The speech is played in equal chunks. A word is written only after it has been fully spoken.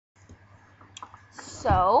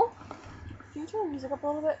So, can you turn the music up a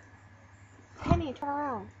little bit? Penny, turn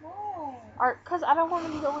around. No. Because I don't want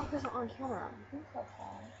to be the only person on camera.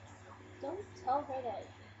 Don't tell her that.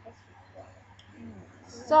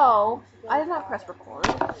 So, I did not press record.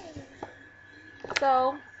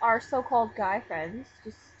 So, our so-called guy friends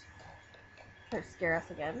just tried to scare us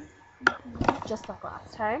again. Just like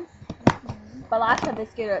last time. But last time they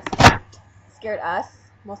scared us,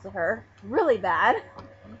 mostly her, really bad.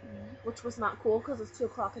 Which was not cool because it's 2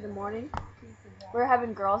 o'clock in the morning. We were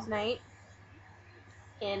having girls' night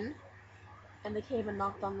and they came and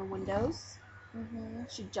knocked on the windows.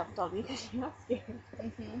 She jumped on me because she got scared.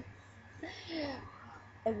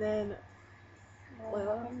 And then, You're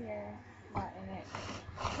not in it.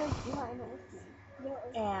 You're not in it with me.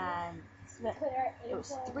 And it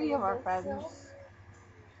was 3 of our friends,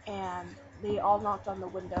 and they all knocked on the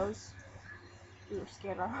windows. We were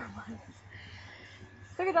scared out of our minds.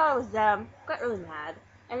 Figured out it was them. Got really mad.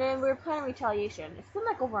 And then we were planning retaliation. It's been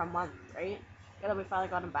like over a month, right? Yeah, that we finally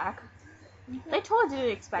got them back. They totally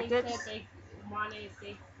didn't expect it. They said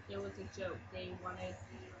it was a joke. They wanted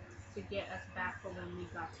to get us back for when we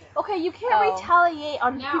got there. Okay, you can't retaliate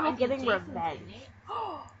on people getting Jason's revenge. in it,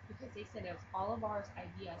 because they said it was all of ours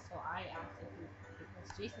idea, so I asked if it was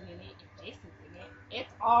Jason in it. If Jason's in it,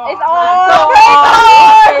 it's on. It's on!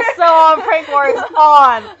 Okay, so prank war is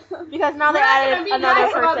on. Because now they added another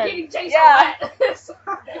person. Yeah.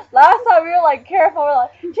 Last time we were like careful. We're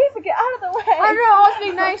like, Jason, get out of the way. I know, I was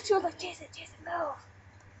being nice too. I was like, Jason, move.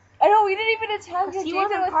 I know, we didn't even attempt it. He Jason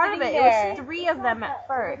wasn't was part of it. there. It was 3 of them at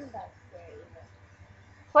first.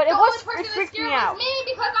 But it freaked me out. Me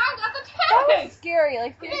because I got the That was text. scary.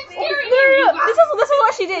 Like, This is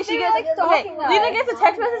what she did. She gets like okay. stalking us. Lena gets a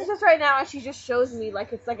text message just right now, and she just shows me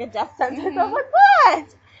like it's like a death sentence. I'm like,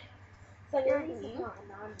 what?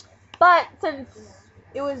 But since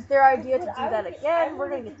it was their idea to do that again, we're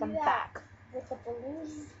gonna get them back. With the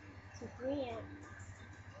balloons to grant.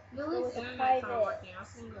 Lily's internet's not working. I'll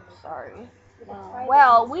send you a link. Sorry. Private.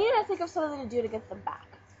 Well, we need to think of something to do to get them back.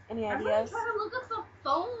 Any I'm ideas? trying to look up the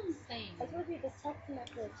phone thing. I told you the text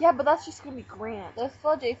message. Yeah, but that's just gonna be Grant. let's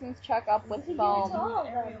fill Jason's check up with You can foam. give it to all of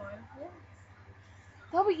them. Everyone.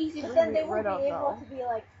 That'll be easy to But then they get rid won't of, be able though. to be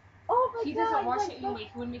like, oh my He god. doesn't watch like, it anyway. He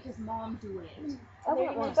wouldn't make his mom do it. I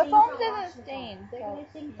wouldn't want The to. foam doesn't stain. They're gonna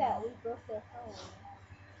think that we broke their phone.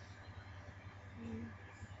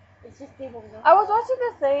 It's just they won't know. I was watching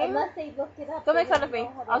the thing. Unless they looked it up. Don't they make fun of wouldn't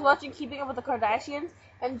me. know how to I was look watching Keeping Up with the Kardashians,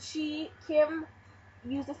 and Kim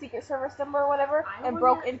used a Secret Service number or whatever, and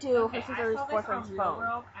broke into her sister's boyfriend's phone.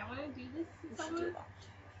 World. I want to do this to someone.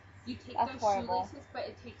 You take That's their horrible. shoelaces, but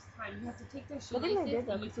it takes time. You have to take their I think they shoelaces did,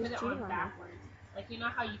 though, and you because put he it was on cheating on her. backwards. Like, you know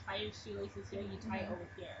how you tie your shoelaces here, you tie it over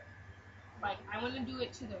here. Like, I want to do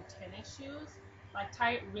it to their tennis shoes. Like,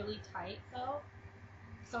 tie it really tight, though,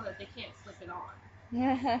 so that they can't slip it on.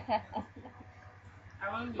 I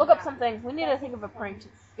want to do Look that. up something. We need to think of a prank to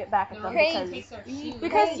get back at them Take their shoes.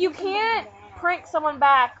 because you can't prank someone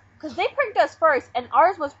back because they pranked us first, and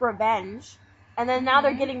ours was revenge, and then now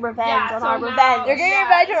they're getting revenge Yeah, on so our now- revenge. They're getting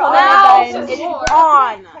revenge on So our now revenge. it's More.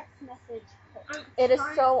 on. text message. It is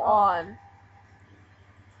so on.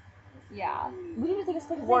 Yeah. We need to think of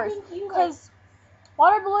something I worse think you, because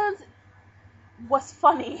water balloons was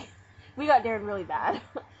funny. We got Darren really bad.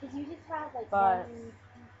 Because you just have like But- one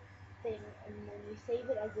thing, and then you save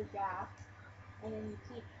it as a draft, and then you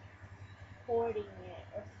keep hoarding it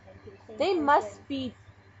or something to the same They person. must be.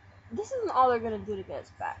 This isn't all they're gonna do to get us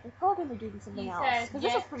back. They're probably gonna be doing something He else. says, Because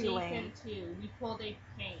this yes, is pretty Jason lame. too. We pulled a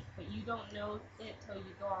prank, but you don't know it till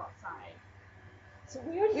you go outside. So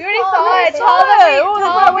we already We already saw saw it. They Tell saw them it. we- Oh, tell they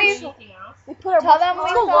them probably we- Anything else? They put our Tell them we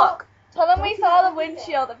Let's go saw- look. Tell them we saw the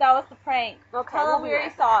windshield if that was the prank. Okay, Tell we'll them be we already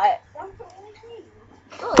right saw it. Don't put anything.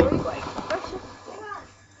 Oh, where are you going?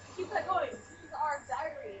 Keep that going. This is our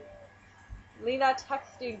diary. Lena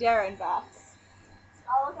texting Darren back.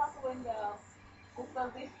 I'll look out the window. If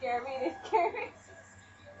something scare me, they scare me.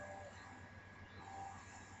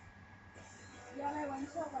 Yeah, my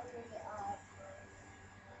windshield might make it up.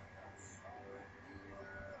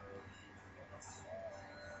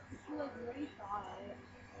 You like really saw it.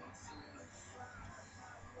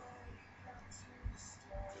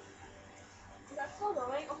 Is that still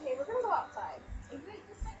going? Okay, we're gonna go outside. Is it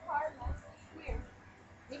just my car? That's weird.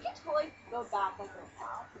 We can totally go back like right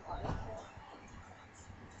now if you wanted to.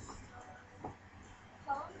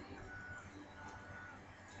 Tell them.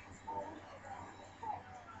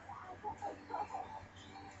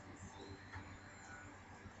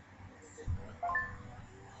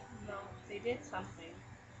 No, they did something.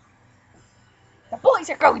 The boys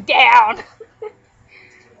are going down.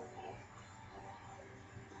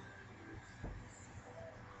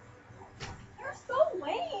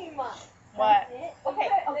 What? Okay,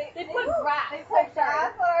 they put grass. They put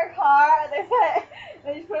grass on our car, and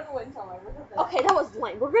they just put it in the windshield wipers. Okay, that was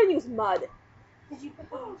lame. We're gonna use mud. Did you put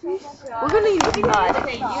the windshield wipers? We're gonna use mud.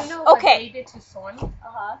 Okay, you know what Okay. they did to Son?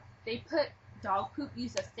 Uh-huh. They put dog poop,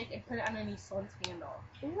 used a stick, and put it underneath Son's handle.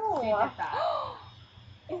 They did Ew. that.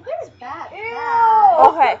 It was bad. Ew.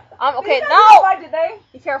 Okay. Okay. They didn't No. know, did they?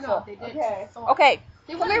 Be No, careful. they did Okay. to Son. Okay.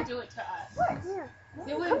 They Come wouldn't do it to us. What?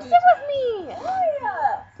 They Come wouldn't sit do it to with me.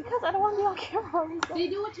 Why? Because I don't want to be on camera. They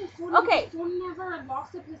do it to Son. Okay. Son never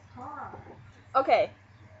lost up his car. Okay.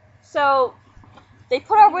 So they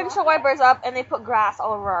put our windshield wipers up and they put grass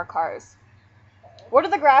all over our cars. Where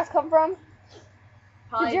did the grass come from?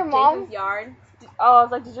 Probably your mom- Jason's yard. Oh, I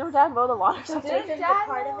was like, did your dad mow the lawn or something? Jason's a Dad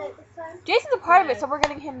part of know? it this time. Jason's a part of it, so we're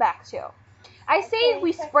getting him back too. I say Okay,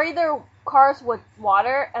 we check- spray their cars with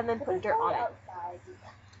water and then But put it's dirt on only it. outside.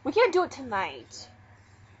 We can't do it tonight.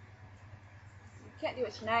 We can't do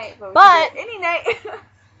it tonight, but we But- can do it any night.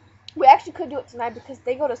 We actually could do it tonight because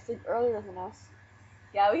they go to sleep earlier than us.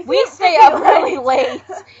 Yeah, We stay up really late.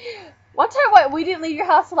 One time, we didn't leave your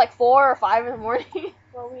house till like 4 or 5 in the morning.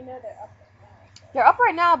 Well, we know they're up right now. They're up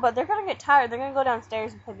right now, but they're gonna get tired. They're gonna go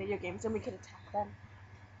downstairs and play video games, and we can attack them.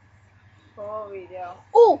 What will we do?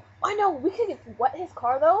 Oh, I know. We could wet his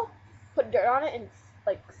car though, put dirt on it, and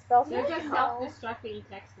like spell There's something. a self-destructing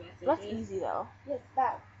text message. That's easy though. Yes,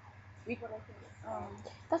 that. We- What I think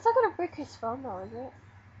it's That's not gonna break his phone though, is it?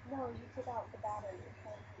 No, you took out the battery.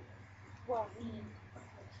 Well, we need to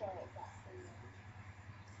make sure it's actually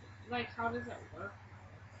Like, how does it work?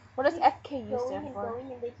 What does FKU going stand and for?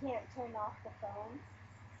 going, and they can't turn off the phone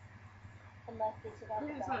unless they took out the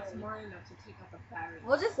It's not battery. smart enough to take out the battery.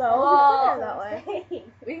 We'll just So- we'll- that way.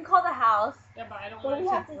 we can call the house, Yeah, but I don't But want we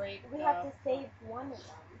it have to to break we the... have to save one of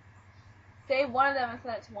them. save one of them and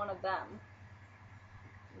send it to one of them.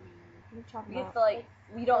 What are you talking We have about? to like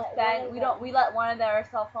we don't Let one send of we don't them. we let one of their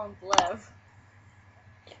cell phones live.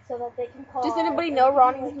 So that they can call. Does anybody us know and be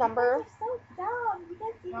Ronnie's like, number? You guys are so dumb. You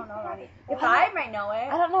guys I don't know have Ronnie. it." If I might know it.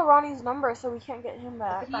 I don't know Ronnie's number, so we can't get him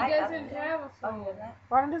back. He I doesn't got it. have a Oh, phone. he doesn't?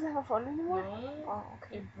 Ronnie doesn't have a phone anymore? No. Oh,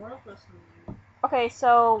 okay. It broke or something. Okay,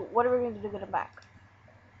 so what are we going to do to get him back?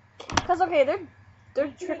 Because, okay, their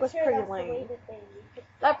To trick make was sure pretty that's the way lame. that they could-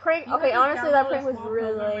 That prank, You okay, have to honestly, that download prank a was small really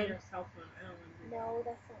program on lame. your cell phone. I don't want to do that. No,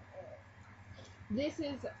 that's not it. This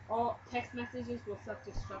is all text messages will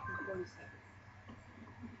self-destruct in 40 seconds.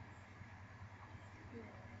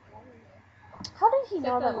 How did he Set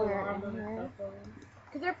know the that we were alarm in on the here? cell phone.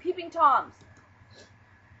 Because they're peeping toms.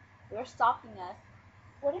 They're stalking us.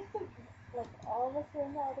 What if the like all of us are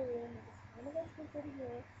in the other room and just one of us was in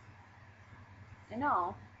here? I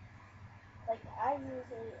know. Like I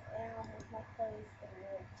usually am with my clothes and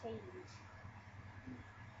we'll change.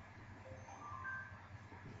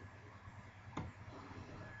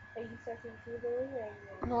 Are you searching too, Lily, or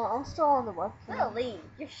are you? No, I'm still on the webcam. Lily,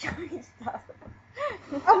 you're showing stuff.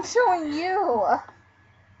 I'm showing you.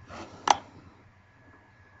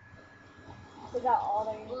 Is that all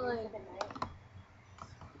they're gonna do for the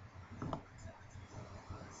night?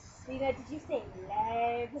 Lena, did you say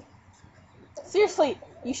leg? Seriously,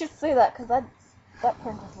 you should say that because that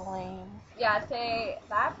prank was lame. Yeah, say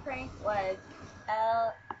that prank was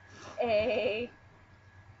L.A.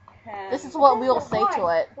 This is what we will say to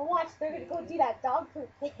it. But watch, they're gonna go do that dog food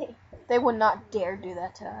thing. They would not dare do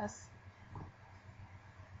that to us.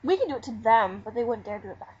 We can do it to them, but they wouldn't dare do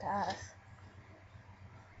it back to us.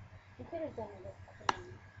 We could have done it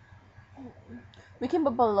with We can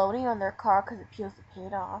put bologna on their car because it peels the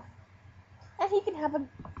paint off. And he can have a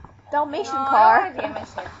Dalmatian I car. don't want to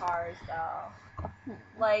damage their cars though.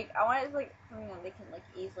 Like I want it like something that they can like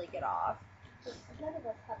easily get off. none of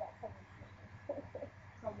us have that kind of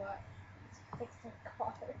From what? fix their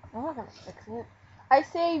car. I'm not gonna fix it. I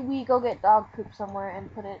say we go get dog poop somewhere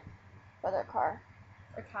and put it by their car.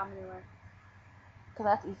 Or cow manure. Because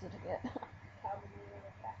that's easy to get. Cow manure in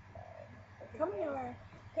the backyard. Cow manure.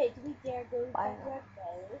 Okay, do we dare go I backyard?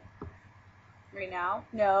 No. Right now?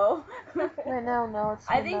 No. Right now, no, it's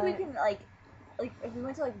I think we midnight. can like if we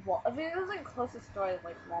went to like if it was like closest store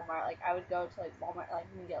like Walmart, like I would go to like Walmart like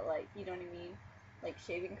and get like you know what I mean, like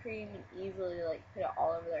shaving cream and easily like put it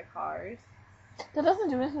all over their cars. That doesn't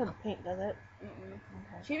do anything to the paint, does it? Mm-mm.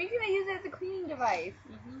 Okay. Shaving cream I use it as a cleaning device.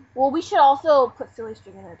 Well, we should also put silly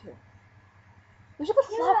string in there too. We should put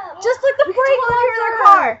Yeah. flap, just like the We brake should toilet paper their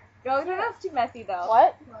car. No, that's too messy though.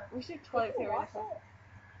 What? We should toilet We paper can their wash car. it.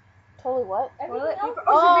 Totally what? Everything Toilet else paper. is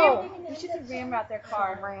Oh. We should injection. ram wrap their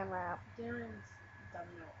car. Saran wrap. Darren's done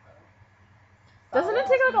that though. Doesn't it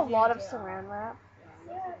take like a lot of Yeah. saran wrap?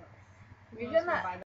 Yeah. We've done that.